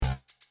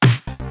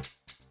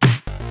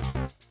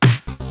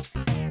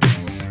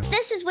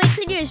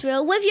the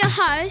newsreel with your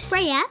hosts,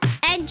 Bria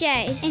and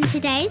Jade. in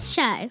today's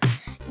show.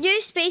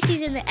 New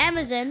species in the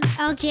Amazon.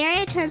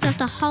 Algeria turns off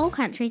the whole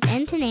country's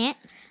internet.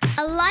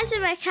 Eliza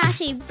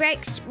McCarthy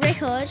breaks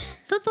record.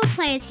 Football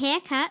players'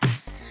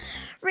 haircuts.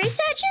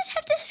 Researchers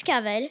have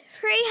discovered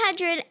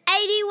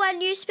 381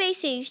 new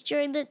species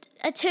during a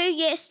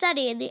 2-year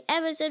study in the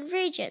Amazon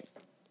region.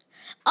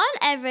 On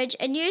average,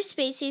 a new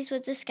species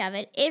was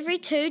discovered every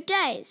 2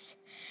 days.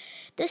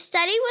 The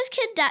study was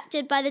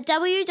conducted by the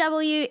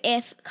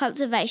WWF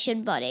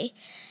conservation body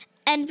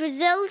and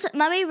Brazil's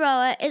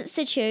Mamiroa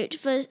Institute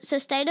for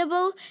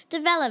Sustainable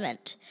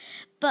Development,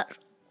 but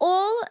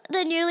all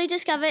the newly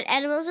discovered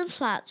animals and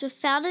plants were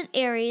found in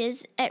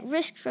areas at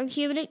risk from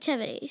human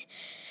activities,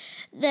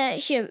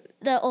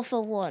 the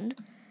author warned.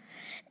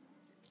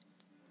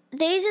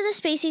 These are the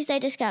species they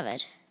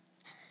discovered.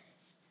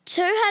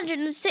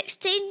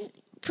 216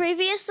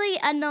 previously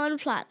unknown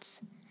plants,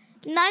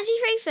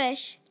 93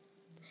 fish,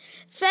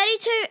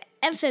 32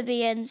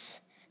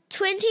 amphibians,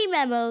 20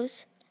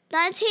 mammals,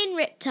 19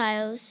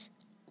 reptiles,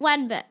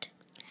 1 bird.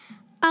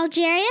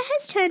 Algeria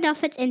has turned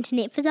off its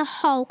internet for the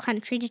whole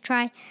country to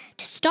try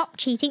to stop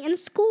cheating in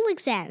school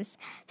exams.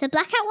 The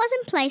blackout was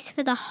in place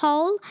for the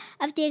whole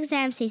of the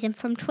exam season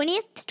from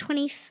 20th to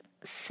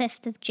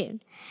 25th of June.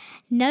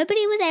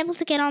 Nobody was able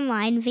to get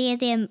online via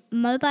their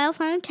mobile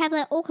phone,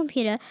 tablet or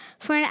computer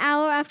for an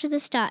hour after the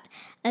start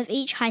of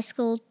each high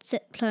school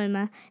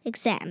diploma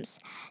exams.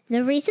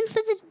 The reason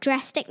for the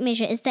drastic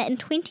measure is that in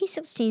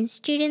 2016,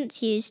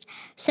 students used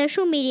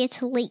social media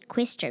to leak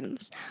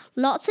questions.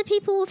 Lots of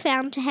people were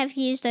found to have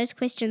used those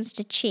questions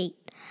to cheat.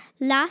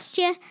 Last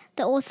year,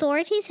 the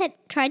authorities had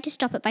tried to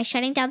stop it by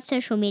shutting down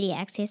social media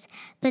access,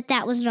 but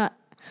that was not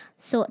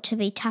thought to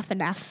be tough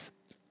enough.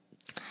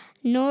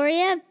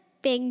 Noria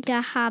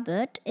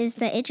Bengahabert is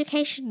the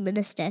education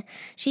minister.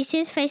 She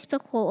says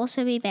Facebook will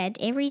also be banned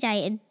every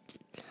day and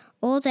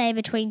all day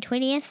between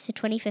 20th to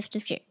 25th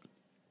of June.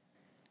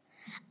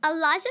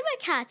 Eliza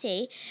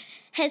McCarthy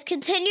has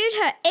continued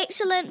her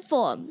excellent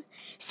form,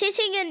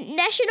 setting a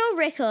national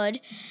record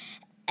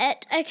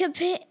at a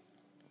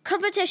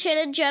competition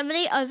in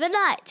Germany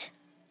overnight.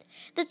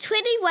 The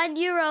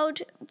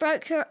 21-year-old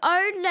broke her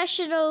own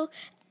national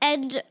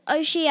and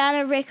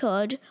Oceania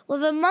record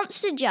with a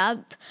monster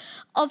jump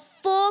of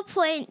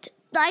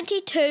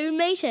 4.92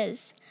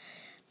 metres.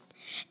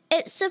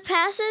 It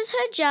surpasses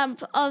her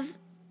jump of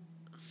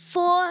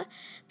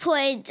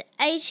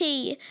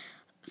 4.85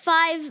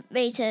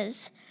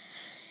 metres.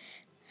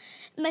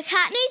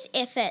 McCartney's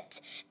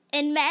effort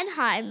in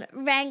Mannheim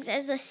ranks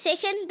as the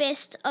second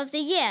best of the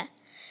year.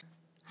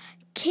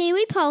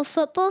 Kiwi pole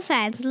football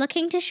fans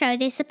looking to show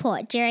their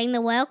support during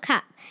the World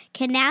Cup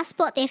can now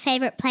spot their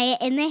favourite player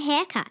in their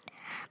haircut.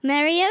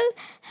 Mario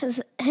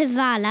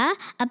Hvala,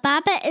 a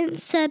barber in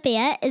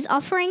Serbia, is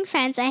offering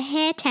fans a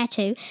hair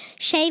tattoo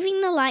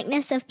shaving the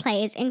likeness of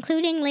players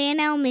including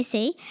Lionel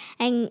Messi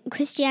and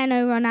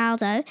Cristiano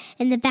Ronaldo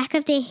in the back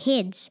of their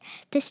heads.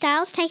 The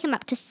styles take him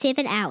up to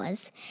 7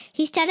 hours.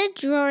 He started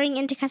drawing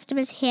into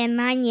customers' hair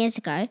 9 years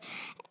ago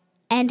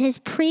and has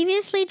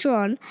previously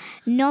drawn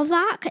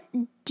Novak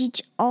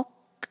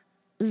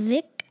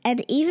Djokovic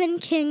and even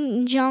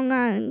Kim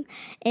Jong-un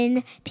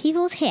in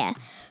people's hair.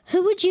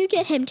 Who would you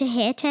get him to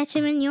hair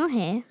tattoo in your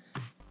hair?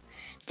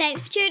 Thanks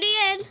for tuning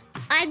in.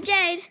 I'm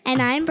Jade.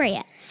 And I'm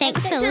Bria.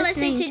 Thanks for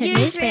listening to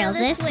Newsreel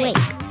this week.